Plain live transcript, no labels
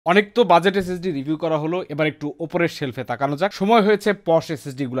অনেক তো budget SSD review করা হলো, এবার একটু উপরের শেলফে তাকানো যাক। সময় হয়েছে পশ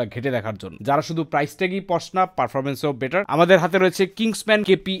এসএসডি গুলা ঘেটে দেখার জন্য, যারা শুধু প্রাইস ট্যাগই পশ না, পারফরমেন্সও বেটার। আমাদের হাতে রয়েছে কিংসম্যান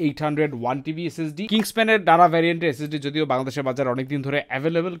KP800 1TB এসএসডি। কিংসম্যানের নানা ভ্যারিয়েন্টের এসএসডি যদিও বাংলাদেশের বাজারে অনেকদিন ধরে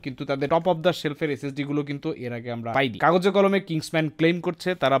অ্যাভেলেবল, কিন্তু তাদের টপ অফ দ্য শেলফের এসএসডি গুলো কিন্তু এর আগে আমরা পাইনি। কাগজে কলমে কিংসম্যান ক্লেম করছে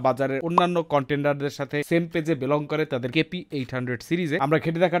তারা বাজারের অন্যান্য কন্টেন্ডারদের সাথে সেম পেজে বিলং করে তাদের KP800 সিরিজে। আমরা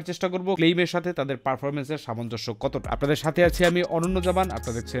ঘেটে দেখার চেষ্টা করব ক্লেইমের সাথে তাদের পারফরমেন্সের সামঞ্জস্য কতটা। আপনাদের সাথে আছি আমি অনন্য জামান,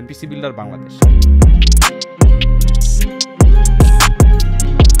 আপনাদের দেখছেন পিসি বিল্ডার বাংলাদেশ।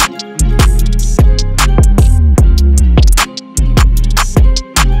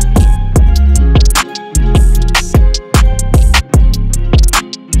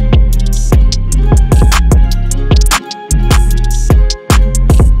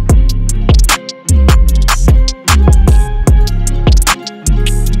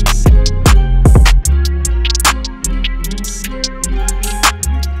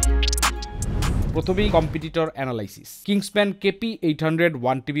 প্রথমেই competitor analysis. Kingsman KP800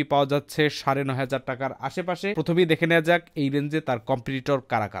 1TB পাওয়া যাচ্ছে ৯,৫০০ টাকার আশেপাশে। প্রথমেই দেখে নেওয়া যাক এই রেঞ্জে তার কম্পিটিটর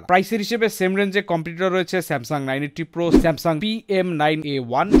কারা কারা। প্রাইসের হিসেবে সেম রেঞ্জে কম্পিটিটর রয়েছে Samsung 980 Pro, Samsung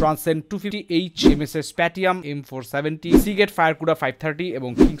PM9A1, transcend 250H, MSS Spatium M470, Seagate ফায়ারকুডা 530 এবং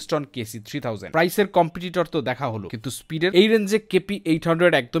কিংস্টন KC3000। প্রাইসের কম্পিটিটর তো দেখা হলো, কিন্তু স্পিডের এই রেঞ্জে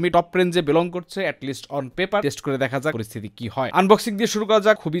KP800 একদমই টপ রেঞ্জে বিলং করছে, অ্যাটলিস্ট অন পেপার। টেস্ট করে দেখা যাক পরিস্থিতি কি হয়। আনবক্সিং দিয়ে শুরু করা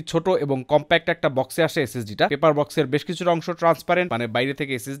যাক। খুবই ছোট এবং কম্প্যাক্ট একটা বক্সে আসে এসএসডিটা। পেপার বক্সের বেশ কিছুটা অংশ ট্রান্সপারেন্ট, মানে বাইরে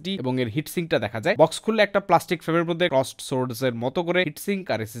থেকে এসএসডি এবং এর হিটসিঙ্কটা দেখা যায়। বক্স খুললে একটা প্লাস্টিক ফ্রেমের মধ্যে ক্রসড সোর্ডস এর মতো করে হিটসিঙ্ক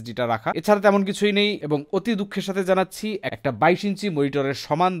আর এসএসডিটা রাখা, এছাড়া তেমন কিছুই নেই। এবং অতি দুঃখের সাথে জানাচ্ছি, একটা 22 ইঞ্চি মনিটরের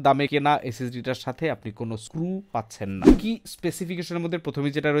সমান দামে কেনা এসএসডিটার সাথে আপনি কোনো স্ক্রু পাচ্ছেন না। কি স্পেসিফিকেশনের মধ্যে প্রথমে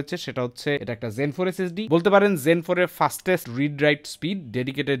যেটা রয়েছে সেটা হচ্ছে এটা একটা Zen 4 এসএসডি। বলতে পারেন Zen 4 এর fastest read write speed,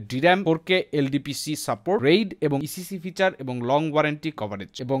 dedicated DRAM, 4K LDPC support, RAID এবং ECC ফিচার এবং লং ওয়ারেন্টি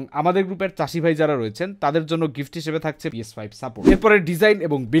কভারেজ। এবং আমাদের গ্রুপের চাষি ভাই যারা রয়েছেন তাদের জন্য গিফট হিসেবে থাকছে PS5 সাপোর্ট। এরপরে ডিজাইন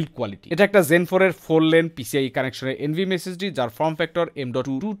এবং বিল্ড কোয়ালিটি। এটা একটা Zen 4 এর 4 লেন PCIe কানেকশনের NVMe SSD, যার ফর্ম ফ্যাক্টর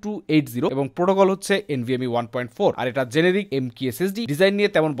M.2280 এবং প্রোটোকল হচ্ছে NVMe 1.4, আর এটা জেনেরিক MK SSD। ডিজাইন নিয়ে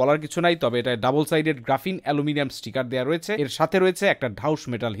তেমন বলার কিছু নাই, তবে এটা double sided graphene aluminium sticker দেওয়া রয়েছে। এর সাথে রয়েছে একটা ঢাউস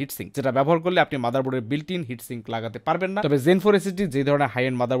মেটাল হিটসিঙ্ক, যেটা ব্যবহার করলে আপনি মাদারবোর্ডের বিল্ট ইন হিটসিঙ্ক লাগাতে পারবেন না। তবে Zen 4 SSD যে ধরনের হাই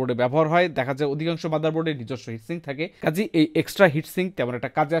এন্ড মাদারবোর্ডে ব্যবহার হয়, দেখা যায় অধিকাংশ মাদারবোর্ডে নিজস্ব হিটসিঙ্ক থাকে, কাজে এই এক্সট্রা হিটসিঙ্ক তেমন একটা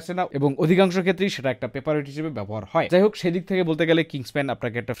কাজে আসে না এবং অধিকাংশ ক্ষেত্রেই সেটা একটা পেপারওয়েট হিসেবে ব্যবহার হয়। যাই হোক, সেদিক থেকে বলতে গেলে কিংসম্যান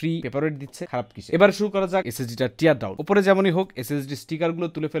আপনাকে একটা ফ্রি পেপারওয়েট দিচ্ছে, খারাপ কিছু। এবার শুরু করা যাক এসএসডিটা টিয়ার ডাউন। উপরে যেমনই হোক, এসএসডি স্টিকার গুলো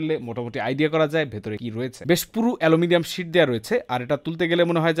তুলে ফেললে মোটামুটি আইডিয়া করা যায় ভেতরে কি রয়েছে। বেশ পুরো অ্যালুমিনিয়াম শীট দেওয়া রয়েছে, আর এটা তুলতে গেলে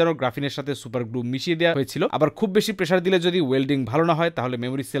মনে হয় যেন গ্রাফিনের সাথে সুপার গ্লু মিশিয়ে দেওয়া হয়েছিল। আবার খুব বেশি প্রেসার দিলে যদি ওয়েল্ডিং ভালো না হয়, তাহলে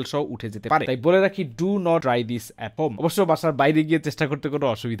মেমোরি সেল সহ উঠে যেতে পারে। তাই বলে রাখি, do not try this at home. অবশ্য বাসার বাইরে গিয়ে চেষ্টা করতে কোনো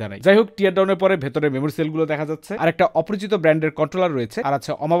অসুবিধা নাই। যাই হোক, টিয়ার ডাউনের পরে ভেতরে মেমোরি সেল গুলো দেখা যাচ্ছে, আর একটা অপরিচিত ব্র্যান্ডের কন্ট্রোলার রয়েছে, আর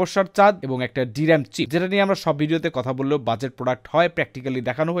আছে অমাবস্যার চাঁদ এবং একটা DRAM চিপ, যেটা নিয়ে আমরা সব ভিডিওতে কথা বললেও বাজেট প্রোডাক্ট হয়, প্র্যাকটিক্যালি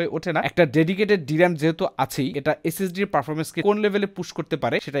দেখানো হয়ে ওঠে না। একটা ডেডিকেটেড DRAM যেহেতু আছেই, এটা এসএসডি এর পারফরম্যান্সকে কোন লেভেলে পুশ করতে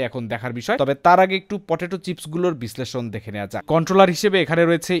পারে সেটাই এখন দেখার বিষয়। তবে তার আগে একটু পটেটো চিপস গুলোর বিশ্লেষণ দেখে নেওয়া যাক। কন্ট্রোলার হিসেবে এখানে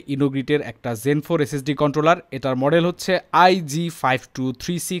রয়েছে ইনোগ্রিটের একটা Zen 4 এসএসডি কন্ট্রোলার। এটার মডেল হচ্ছে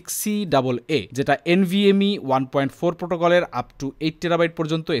IG5236CAA, যেটা NVMe 1.4 প্রোটোকলের আপ টু 8 টেরাবাইট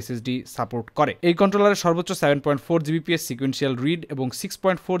পর্যন্ত এসএসডি সাপোর্ট করে। এই কন্ট্রোলারের সর্বোচ্চ 7.4 Gbps সিকোয়েন্সিয়াল রিড এবং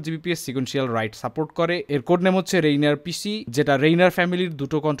 6.4 Gbps সিকোয়েন্সিয়াল রাইট সাপোর্ট করে। এর কোড নেম হচ্ছে রেইনার পিসি, যেটা রেইনার ফ্যামিলির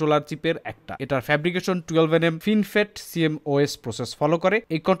দুটো কন্ট্রোলার চিপের একটা। এটার fabrication 12nm FinFET CMOS process follow করে।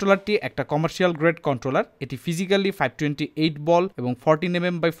 এই কন্ট্রোলারটি একটা কমার্শিয়াল গ্রেড কন্ট্রোলার। এটি ফিজিক্যালি 528 বল এবং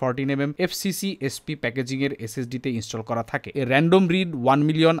 14mm by 14mm FCC SP packaging এর SSD তে ইনস্টল করা থাকে। এর random read 1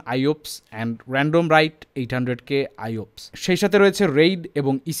 million IOPS and random right 800K IOPS। সেই সাথে রয়েছে RAID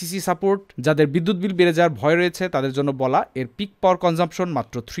এবং ECC সাপোর্ট। যাদের বিদ্যুৎ বিল বেড়ে যাওয়ার ভয় রয়েছে তাদের জন্য বলা, এর পিক পাওয়ার কনজাম্পশন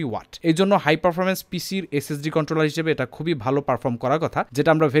মাত্র 3 ওয়াট। এই জন্য হাই পারফরমেন্স পিসির SSD কন্ট্রোলার হিসেবে এটা খুবই ভালো পারফর্ম করার কথা, যেটা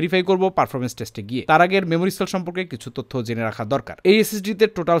আমরা ভেরিফাই করব পারফরমেন্স টেস্টে গিয়ে। তার আগে মেমোরি সেল সম্পর্কে কিছু তথ্য জেনে রাখা দরকার। এই এসএসডি তে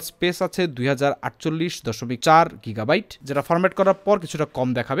টোটাল স্পেস আছে 2048.4 গিগাবাইট, যেটা ফরম্যাট করার পর কিছুটা কম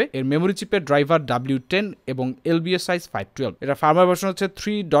দেখাবে। এর মেমোরি চিপের ড্রাইভার W10 এবং LBS সাইজ 512। এটা ফার্মওয়্যার ভার্সন হচ্ছে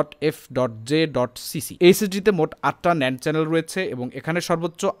 3.f.j.cc। এই এসএসডি তে মোট 8টা NAND চ্যানেল রয়েছে এবং এখানে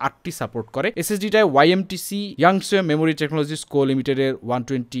সর্বোচ্চ 8টি সাপোর্ট করে। এসএসডিটায় YMTC ইয়াংসুয়ে মেমোরি টেকনোলজিস কো লিমিটেডের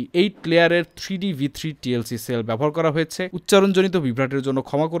 128 লেয়ার লেয়ারের 3D V3 TLC সেল ব্যবহার করা হয়েছে। উচ্চারণজনিত বিভ্রাটের জন্য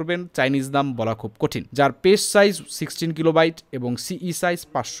ক্ষমা করবেন, চাইনিজ নাম বলা খুব কঠিন। যার পেজ সাইজ 16 কিলোবাইট এবং সিই সাইজ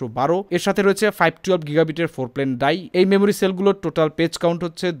 512। এর সাথে রয়েছে 512 গিগাবিটের 4 প্লেন ডাই। এই মেমোরি সেলগুলোর টোটাল পেজ কাউন্ট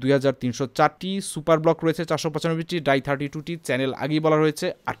হচ্ছে 2304টি, সুপার ব্লক রয়েছে 495টি, ডাই 32টি, চ্যানেল আগেই বলা হয়েছে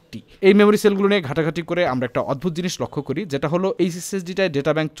 8টি। এই মেমোরি সেলগুলো নিয়ে ঘাটাঘাটি করে আমরা একটা অদ্ভুত জিনিস লক্ষ্য করি, যেটা হলো এই এসএসডিটায়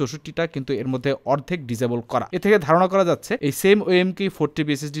ডেটা ব্যাংক 64টা, কিন্তু এর মধ্যে অর্ধেক ডিসেবল করা। এ থেকে ধারণা করা যাচ্ছে এই সেম ওএমকে 4TB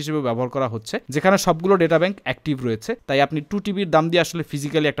এসএসডি হিসেবে ব্যবহার করা হচ্ছে, যেখানে সবগুলো ডেটা ব্যাংক অ্যাক্টিভ রয়েছে। তাই আপনি 2TBর দাম দিয়ে আসলে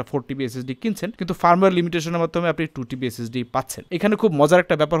ফিজিক্যালি একটা 4TB এসএসডি কিনছেন, কিন্তু ফার্মওয়্যার লিমিটেশনের মাধ্যমে আপনি 2TB এসএসডি পাচ্ছেন। এখানে খুব মজার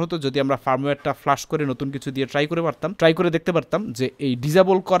একটা ব্যাপার হতো যদি আমরা ফার্মওয়্যারটা ফ্লাশ করে নতুন কিছু দিয়ে ট্রাই করে দেখতে পারতাম যে এই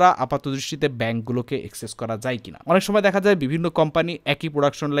ডিসেবল করা আপাত দৃষ্টিতে ব্যাংকগুলোকে অ্যাক্সেস করা যায় কিনা। অনেক সময় দেখা যায় বিভিন্ন কোম্পানি একই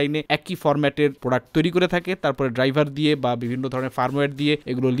প্রোডাকশন লাইনে একই ফরম্যাটের প্রোডাক্ট তৈরি করে থাকে, তারপরে ড্রাইভার দিয়ে বা বিভিন্ন ধরনের ফার্মওয়্যার দিয়ে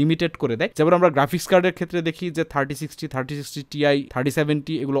এগুলো লিমিটেড করে দেয়। যেমন আমরা গ্রাফিক্স কার্ডের ক্ষেত্রে দেখি যে 3060 Ti,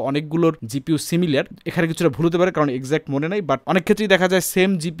 3070 এগুলো অনেকগুলোর জিপিইউ সিমিলার। এখানে কিছুটা ভুল হতে পারে কারণ এক্সাক্ট মনে নাই, বাট অনেক ক্ষেত্রেই দেখা যায় সেম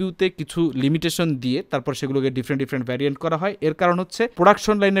জিপিইউতে কিছু লিমিটেশন দিয়ে তারপর সেগুলোকে ডিফারেন্ট ভ্যারিয়েন্ট করা হয়। এর কারণ হচ্ছে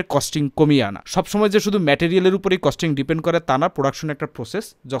প্রোডাকশন লাইনের কস্টিং কমিয়ে আনা। সবসময় যে শুধু ম্যাটেরিয়ালের উপরেই কস্টিং ডিপেন্ড করে তা না, প্রোডাকশন একটা প্রসেস।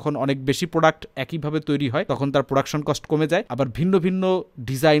 যখন অনেক বেশি প্রোডাক্ট একইভাবে তৈরি হয় তখন তার প্রোডাকশন কস্ট কমে যায়। আবার ভিন্ন ভিন্ন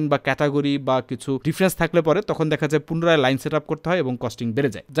ডিজাইন বা ক্যাটাগরি বা কিছু ডিফারেন্স থাকলে পরে তখন দেখা যায় পুনরায় লাইন সেট আপ করতে হয় এবং কস্টিং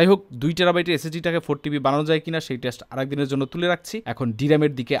বেড়ে যায়। যাই হোক, 2 টেরাবাইটের এসএসডিটাকে 4TB বানানো যায় কিনা সেই টেস্ট আরেকদিনের জন্য তুলে রাখছি। এখন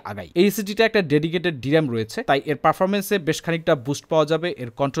ডিরামের দিকে আগাই। এই এসএসডিটা একটা ডেডিকেটেড ডিরাম রয়েছে, তাই এর পারফরমেন্সে বেশ খানিকটা বুস্ট পাওয়া যাবে। এর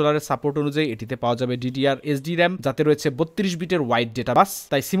কন্ট্রোলারের সাপোর্ট অনুযায়ী এটিতে পাওয়া যাবে DDR SD RAM, যাতে রয়েছে 32 বিটের ওয়াইড ডেটা বাস,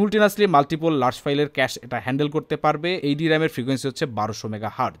 তাই সিমুলটেনিয়াসলি মাল্টিপল লার্জ ফাইলের ক্যাশ এটা হ্যান্ডেল করতে পারবে। এই ডিরামের ফ্রিকোয়েন্সি হচ্ছে 1200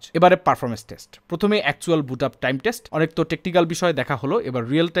 মেগাহার্জ। এবারে পারফরমেন্স টেস্ট। প্রথমে অ্যাকচুয়াল বুট আপ টাইম টেস্ট। অনেক তো টেকনিক্যাল বিষয় দেখা হলো, এবার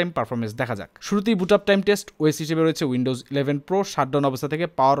রিয়েল টাইম পারফরমেন্স দেখা যাক। শুরুতেই বুট আপ টাইম টেস্ট। ওএস হিসেবে রয়েছে উইন্ডোজ 11 প্রো। শাটডাউন অবস্থা থেকে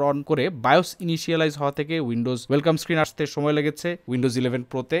পাওয়ার অন করে বায়োস ইনিশিয়ালাইজ হওয়া থেকে উইন্ডোজ ওয়েলকাম স্ক্রিন আসতে সময় লেগেছে উইন্ডোজ 11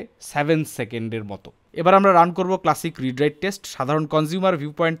 প্রোতে 7 সেকেন্ডের মতো। এবার আমরা রান করব ক্লাসিক রিড রাইট টেস্ট। সাধারণ কনজিউমার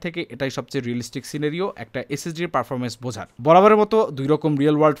ভিউ পয়েন্ট থেকে এটাই সবচেয়ে রিয়েলিস্টিক সিনারিও একটা এসএসডির পারফরমেন্স বোঝার। বরাবরের মতো দুই রকম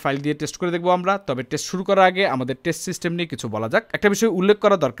রিয়েল ওয়ার্ল্ড ফাইল দিয়ে টেস্ট করে দেখবো আমরা। তবে টেস্ট শুরু করার আগে আমাদের টেস্ট সিস্টেম নিয়ে কিছু বলা যাক। একটা বিষয় উল্লেখ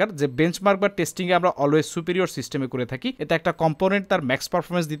করা দরকার যে বেঞ্চমার্ক বা টেস্টিং এ আমরা অলওয়েজ সুপিরিয়র সিস্টেমে করে থাকি। এটা একটা কম্পোনেন্ট তার ম্যাক্স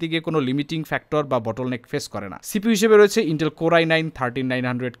পারফরমেন্স দিতে গিয়ে কোনো লিমিটিং ফ্যাক্টর বা বটলনেক ফেস করে না। সিপিইউ হিসেবে রয়েছে Intel core i9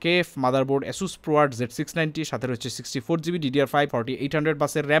 13900KF, motherboard Asus ProArt Z690, সাথে রয়েছে 64GB DDR5 4800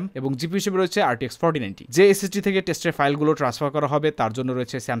 বাসের র্যাম এবং জিপিইউ হিসেবে রয়েছে RTX 4090। যে এসএসডি থেকে টেস্টের ফাইলগুলো ট্রান্সফার করা হবে তার জন্য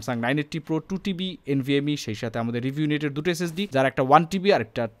রয়েছে স্যামসাং 980 Pro 2TB NVMe, সেই সাথে আমাদের রিভিউ ইউনিটের দুটো এসএসডি, যার একটা 1TB আর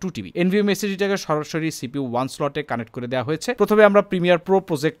একটা 2TB। NVMe এসএসডিটাকে সরাসরি CPU 1 স্লটে কানেক্ট করে দেওয়া হয়েছে। প্রথমে আমরা প্রিমিয়ার প্রো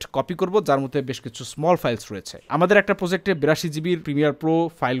প্রজেক্ট কপি করব, যার মধ্যে বেশ কিছু স্মল ফাইলস রয়েছে। আমাদের একটা প্রজেক্টে 82GBর প্রিমিয়ার প্রো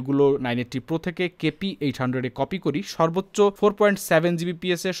ফাইলগুলো 980 Pro থেকে KP800 এ কপি করি। সর্বোচ্চ 4.7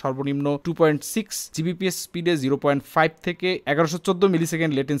 Gbps এ, সর্বনিম্ন 2.6 Gbps স্পিডে 0.5 থেকে 1114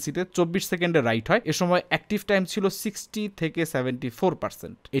 মিলিসেকেন্ড লেটেন্সিতে 24 সেকেন্ডে রাইট হয়। এ সময় অ্যাক্টিভ টাইম ছিল 60 থেকে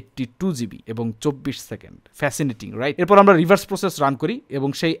 74%, 82GB এবং 24 সেকেন্ড। Fascinating, right? এরপর আমরা রিভার্স প্রসেস রান করি এবং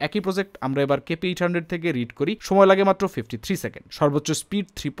সেই একই প্রজেক্ট আমরা এবার KP800 থেকে রিড করি। সময় লাগে মাত্র 53 সেকেন্ড। সর্বোচ্চ স্পিড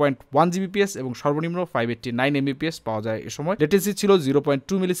 3.1 Gbps এবং সর্বনিম্ন 589 Mbps পাওয়া যায়। এ সময় লেটেন্সি ছিল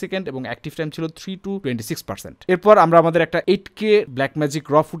 0.2 মিলিসেকেন্ড এবং অ্যাক্টিভ টাইম ছিল 3 to 26%। এরপর আমরা আমাদের একটা 8K ব্ল্যাকম্যাজিক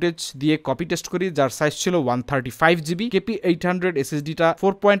র ফুটেজ দিয়ে কপি টেস্ট করি, যার সাইজ ছিল 135GB। KP800 এসএসডিটা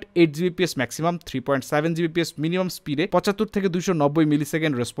 4.8 Gbps maximum, 3.7 Gbps minimum স্পিডে 75 থেকে 290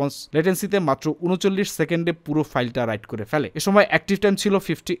 মিলিসেকেন্ড রেসপন্স লেটেন্সিতে মাত্র 39 সেকেন্ডে পুরো ফাইলটা রাইট করে ফেলে। এ সময় অ্যাক্টিভ টাইম ছিল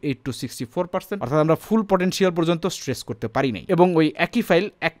 58 to 64%, অর্থাৎ আমরা ফুল পটেনশিয়াল পর্যন্ত স্ট্রেস করতে পারি নাই। এবং ওই একই ফাইল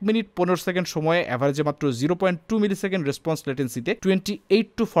 1 মিনিট 15 সেকেন্ড সময়ে এভারেজে মাত্র 0.2 মিলিসেকেন্ড রেসপন্স লেটেন্সিতে 28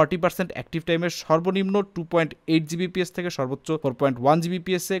 to 40% অ্যাক্টিভ টাইমের সর্বনিম্ন 2.8 Gbps থেকে সর্বোচ্চ 4.1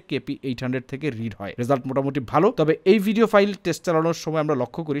 Gbps এ KP800 থেকে রিড হয়। রেজাল্ট মোটামুটি ভালো। তবে এই ভিডিও ফাইল টেস্ট চালানোর সময় আমরা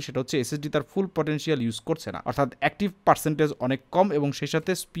লক্ষ্য করি সেটা হচ্ছে এসএসডি তার ফুল পটেনশিয়াল ইউজ করছে না, অর্থাৎ অ্যাক্টিভ পার্সেন্টেজ অনেক কম এবং সেই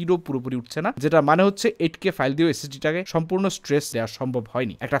সাথে স্পিডও পুরোপুরি উঠছে না, যেটা মানে হচ্ছে 8K ফাইল দিয়েও এসএসডিটাকে সম্পূর্ণ স্ট্রেস দেওয়া সম্ভব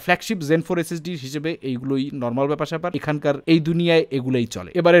হয়নি। একটা ফ্ল্যাগশিপ Zen 4 এসএসডি হিসেবে এইগুলোই নর্মাল ব্যাপার-স্যাপার, এখানকার এই দুনিয়ায় এগুলোই চলে।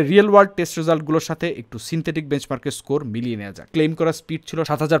 এবারে রিয়েল ওয়ার্ল্ড টেস্ট রেজাল্টগুলোর সাথে একটু সিনথেটিক বেঞ্চমার্কের স্কোর মিলিয়ে নেওয়া যাক। ক্লেম করা স্পিড ছিল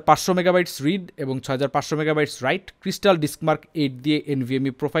 7500 মেগাবাইটস রিড এবং 6500 মেগাবাইটস রাইট। ক্রিস্টাল ডিস্কমার্ক 8 দিয়ে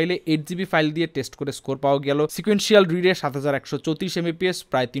NVMe প্রোফাইলে 8GB ফাইল দিয়ে টেস্ট করে স্কোর পাওয়া গেল সিকোয়েন্সিয়াল রিডে 7134 Mbps,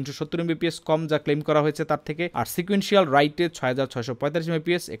 প্রায় 370 Mbps কম, যা ক্লেম করা হয়েছে তার থেকে, আর সিকুয়েন্সিয়াল রাইটে 6645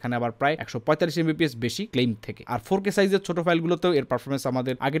 এমবিপিএস, এখানে আবার প্রায় 145 এমবিপিএস বেশি ক্লেম থেকে। আর 4K সাইজের ছোট ফাইলগুলোতেও এর পারফরমেন্স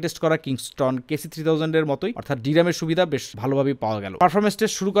আমাদের আগে টেস্ট করা কিংস্টন KC3000 এর মতোই, অর্থাৎ ডিরামের সুবিধা বেশ ভালোভাবে পাওয়া গেল। পারফরমেন্স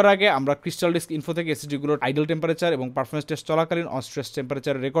টেস্ট শুরু করার আগে আমরা ক্রিস্টাল ডিস্ক ইনফো থেকে এসএসডি গুলোর আইডল টেম্পারেচার এবং পারফরমেন্স টেস্ট চলাকালীন অন স্ট্রেস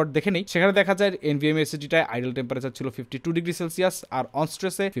টেম্পারেচারের রেকর্ড দেখে নেই। সেখানে দেখা যায় NVMe এসএসডিটায় আইডল টেম্পারেচার ছিল 52 degree Celsius R on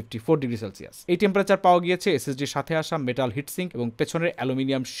স্ট্রেসে 54 degree Celsius. এই টেম্পারেচার পাওয়া গিয়েছে এসএসডির সাথে আসা মেটাল হিটসিঙ্ক এবং পেছনের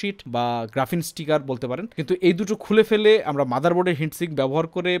অ্যালুমিনিয়াম শীট বা গ্রাফিন স্টিকার বলতে পারেন। কিন্তু এই দুটো খুলে ফেলে আমরা মাদারবোর্ডের হিটসিঙ্ক ব্যবহার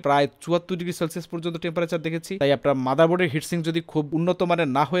করে প্রায় 74 ডিগ্রি সেলসিয়াস পর্যন্ত টেম্পারেচার দেখেছি। তাই আপনার মাদারবোর্ডের হিটসিঙ্ক যদি খুব উন্নত মানের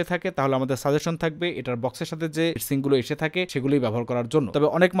না হয়ে থাকে তাহলে আমাদের সাজেশন থাকবে এটার বক্সের সাথে যে হিটসিঙ্ক গুলো এসে থাকে সেগুলোই ব্যবহার করার জন্য। তবে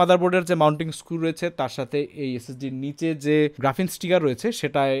অনেক মাদারবোর্ডের যে মাউন্টিং স্ক্রু রয়েছে তার সাথে এই এসএসডির নিচে যে গ্রাফিন স্টিকার রয়েছে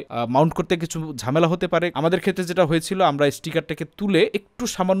সেটায় মাউন্ট করতে কিছু ঝামেলা হতে পারে। আমাদের ক্ষেত্রে যেটা হয়েছিল আমরা স্টিকারটাকে তুলে একটু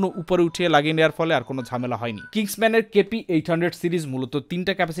সামান্য উপরে উঠিয়ে লাগিয়ে নেওয়ার ফলে আর কোনো ঝামেলা হয়নি। কিংসম্যানের KP800 সিরিজ মূলত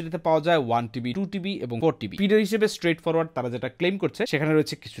 3টা ক্যাপাসিটিতে পাওয়া যায়, 1TB, 2TB এবং 4TB। স্পিডের হিসেবে স্ট্রেট ফরওয়ার্ড তারা যেটা ক্লেম করছে সেখানে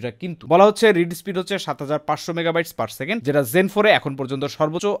রয়েছে কিছুটা কিন্তু। বলা হচ্ছে রিড স্পিড হচ্ছে 7500 মেগাবাইটস পার সেকেন্ড, যেটা জেন 4 এ এখন পর্যন্ত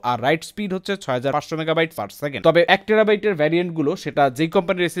সর্বোচ্চ, আর রাইট স্পিড হচ্ছে 6500 মেগাবাইটস পার সেকেন্ড। তবে 1 টেরাবাইটের ভ্যারিয়েন্ট গুলো সেটা যেই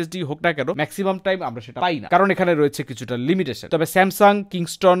কোম্পানির এসএসডি হোক না কেন ম্যাক্সিমাম টাইম আমরা সেটা পাই না, কারণ এখানে রয়েছে কিছুটা লিমিটেশন। তবে স্যামসাং,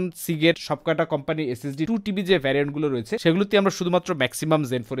 কিংস্টন, সিগেট সবকটা কোম্পানি এসএসডি 2TB যে ভ্যারিয়েন্ট গুলো রয়েছে সেগুলোতে আমরা শুধুমাত্র ম্যাক্সিমাম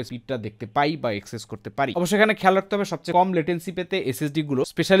জেন 4 এর স্পিডটা দেখতে পাই বা এক্সেস করতে পারি। অবশ্যই এখানে খেয়াল রাখতে হবে সবচেয়ে কম লেটেন্সি পেতে এসএসডি গুলো,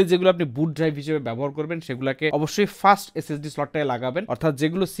 স্পেশালি যেগুলো আপনি বুট ড্রাইভ হিসেবে ব্যবহার করবেন সেগুলোকে অবশ্যই ফাস্ট এসএসডি স্লটটায় লাগাবেন, অর্থাৎ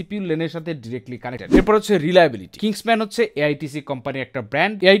যেগুলো সিপিইউ লেনের সাথে ডিরেক্টলি কানেক্টেড। এরপর হচ্ছে রিলায়েবিলিটি। কিংসম্যান হচ্ছে AITC কোম্পানির একটা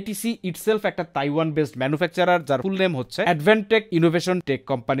ব্র্যান্ড। AITC ইটসেলফ একটা তাইওয়ান বেসড ম্যানুফ্যাকচারার যার ফুল নেম হচ্ছে অ্যাডভেন্টেক ইনোভেশন টেক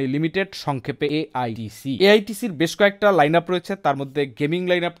কোম্পানি লিমিটেড, সংক্ষেপে AITC। AITCর বেশ কয়েকটা লাইনআপ রয়েছে, তার মধ্যে গেমিং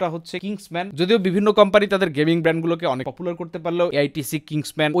লাইনআপটা হচ্ছে কিংসম্যান। যদিও বিভিন্ন কোম্পানি তাদের গেমিং ব্র্যান্ডগুলোকে অনেক পপুলার করতে পারলেও AITC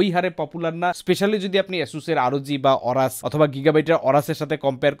কিংসম্যান ওই হারে পপুলার না, স্পেশালি যদি আপনি Asus এর ROG বা অরাস অথবা গিগাবাইটের অরাসের সাথে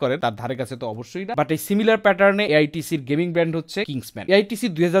কম্পেয়ার করেন তার ধারে কাছে তো অবশ্যই না। বাট এই সিমিলার প্যাটার্নে AITCর গেমিং ব্র্যান্ড হচ্ছে কিংসম্যান। AITC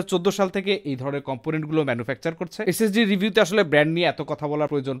 2014 সাল থেকে এই ধরনের কম্পোনেন্ট গুলো ম্যানুফ্যাকচার করছে। এসএসডি রিভিউতে আসলে ব্র্যান্ড নিয়ে এত কথা বলার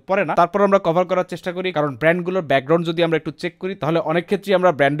প্রয়োজন পড়ে না, তারপর আমরা কভার করার চেষ্টা করি, কারণ ব্র্যান্ডগুলোর ব্যাকগ্রাউন্ড যদি আমরা একটু চেক করি তাহলে অনেক ক্ষেত্রে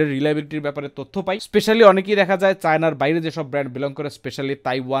আমরা ব্র্যান্ডের রিলায়েবিলিটির ব্যাপারে তথ্য পাই। স্পেশালি অনেকেই দেখা যায় চায়নার বাইরে যেসব ব্র্যান্ড বিলং করে, স্পেশালি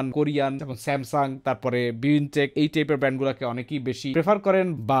তাইওয়ান, কোরিয়ান, যেমন স্যামসাং, তারপরে বিউনটেক, এই টাইপের ব্র্যান্ডগুলোকে অনেকেই বেশি প্রেফার করেন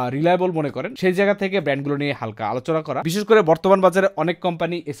বা রিলায়েবল মনে করেন। সেই জায়গা থেকে ব্র্যান্ডগুলো নিয়ে হালকা আলোচনা করা। বিশেষ করে বর্তমান বাজারে অনেক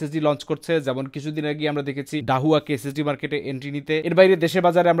কোম্পানি এসএসডি লঞ্চ করছে, যেমন কিছুদিন আগে আমরা দেখেছি ডাহুয়াকে এসএসডি মার্কেটে এন্ট্রি নিতে। এর বাইরে দেশের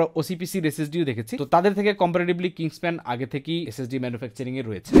বাজারে আমরা OCPC এসএসডিও দেখেছি। তো তাদের থেকে কম্পারেটিভলি কিংসম্যান আগে থেকেই এসএসডি ম্যানুফ্যাকচারিং এ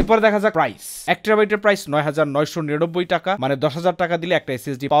রয়েছে। এরপর দেখা যাক প্রাইস। 1 টেরাবাইটের প্রাইস 9999 টাকা, মানে 10,000 টাকা দিলে একটা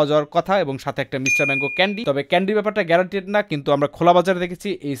এসএসডি পাওয়া যাওয়ার কথা, এবং সাথে একটা মিস্টার ম্যাঙ্গো ক্যান্ডি। তবে ক্যান্ডি ব্যাপারটা গ্যারান্টেড না, কিন্তু আমরা খোলা বাজারে দেখেছি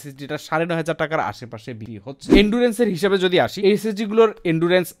এই এসএসডিটা 9500 টাকার আশেপাশে বিক্রি হচ্ছে। এন্ডুরেন্সের হিসেবে যদি আসি, এই এসএসডি গুলোর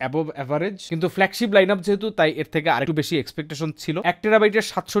এন্ডুরেন্স অ্যাবভ এভারেজ, কিন্তু ফ্ল্যাগশিপ লাইনআপ যেহেতু তাই এর থেকে আরেকটু বেশি এক্সপেকটেশন ছিল। 1 টেরাবাইটের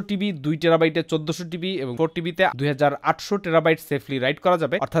 700 টিবি, 2 টেরাবাইটের 1400 টিবি এবং 4 টিবিতে 2800 টেরাবাইট সেফলি রাইড করা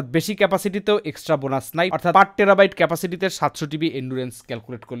যাবে, অর্থাৎ বেশি ক্যাপাসিটিতেও এক্সট্রা বোনাস নাই, অর্থাৎ 8 টেরাবাইট ক্যাপাসিটিতে 700 টিবি এন্ডুরেন্স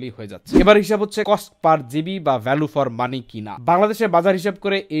ক্যালকুলেট করলেই হয়ে যাচ্ছে। এবার হিসাব হচ্ছে কস্ট পার জিবি বা ভ্যালু ফর মানি কিনা। বাংলাদেশের বাজার হিসাব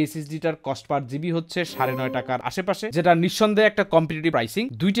করে এই এসএসডিটার কস্ট পার জিবি হচ্ছে 9.5 টাকার আশেপাশে, যেটা নিঃসন্দেহে একটা কম্পিটিটিভ প্রাইসিং।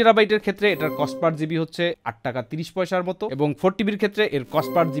 2 টেরাবাইটের ক্ষেত্রে এটার কস্ট পার জিবি হচ্ছে 8 টাকা 30 পয়সার মতো, এবং 4 টিবির ক্ষেত্রে এর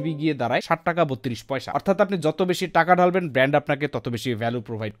কস্ট পার জিবি গিয়ে দাঁড়ায় 7 টাকা 32 পয়সা। অর্থাৎ আপনি যত বেশি টাকা ঢালবেন ব্র্যান্ড আপনাকে তত বেশি ভ্যালু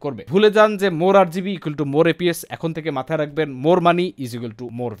প্রোভাইড করবে। ভুলে যান যে মোর RGB equal to more APS, এখন থেকে মাথায় রাখবেন মোর money is equal to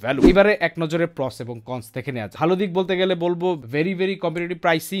more value. এবারে এক নজরে প্রস এবং কনস দেখে নেওয়া যায়। ভালো দিক বলতে গেলে বলবো very very competitive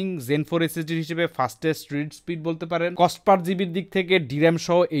pricing, gen 4 SSD হিসেবে ফাস্টেস্ট রিড স্পিড বলতে পারেন। কস্ট পার জিবির দিক থেকে ডিরাম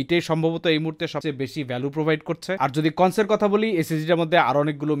সহ এইটাই সম্ভবত এই মুহূর্তে সবচেয়ে বেশি ভ্যালু প্রোভাইড করছে। আর যদি কনসের কথা বলি, এসএসডিটার মধ্যে আরো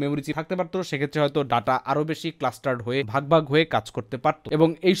অনেকগুলো মেমোরি চিপ থাকতে পারতো, সেক্ষেত্রে হয়তো ডাটা আরো বেশি ক্লাস্টার্ড হয়ে ভাগ ভাগ হয়ে কাজ করতে পারতো। এবং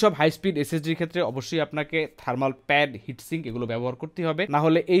এইসব হাই স্পিড এসএসডির ক্ষেত্রে অবশ্যই আপনাকে থার্মাল প্যাড, হিটসিঙ্ক এগুলো ব্যবহার করতে হবে, না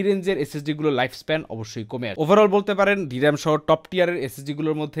হলে এই রেঞ্জের এসএসডি গুলো লাইফ স্প্যান অবশ্যই কমে আসে। ওভারঅল বলতে পারেন ডিরাম সহ টপ টিয়ারের এসএসডি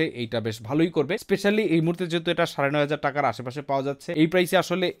গুলোর মধ্যে এইটা বেশ ভালোই করবে, স্পেশালি এই মুহূর্তে যেহেতু এটা 9500 টাকার আশেপাশে পাওয়া যাচ্ছে। এই প্রাইসে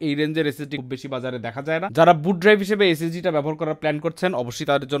আসলে এই রেঞ্জের এসএসডি খুব বেশি বাজারে দেখা যায় না। যারা বুট ড্রাইভ হিসেবে এসএসডিটা ব্যবহার করার প্ল্যান করছেন অবশ্যই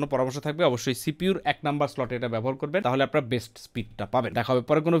তাদের জন্য পরামর্শ থাকবে অবশ্যই সিপিইউর 1 নাম্বার স্লটে এটা ব্যবহার করবেন, তাহলে আপনারা বেস্ট স্পিডটা পাবেন। দেখা হবে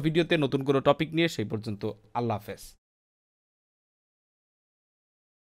পরে কোনো ভিডিওতে নতুন কোনো টপিক নিয়ে, সেই পর্যন্ত আল্লাহ হাফেজ।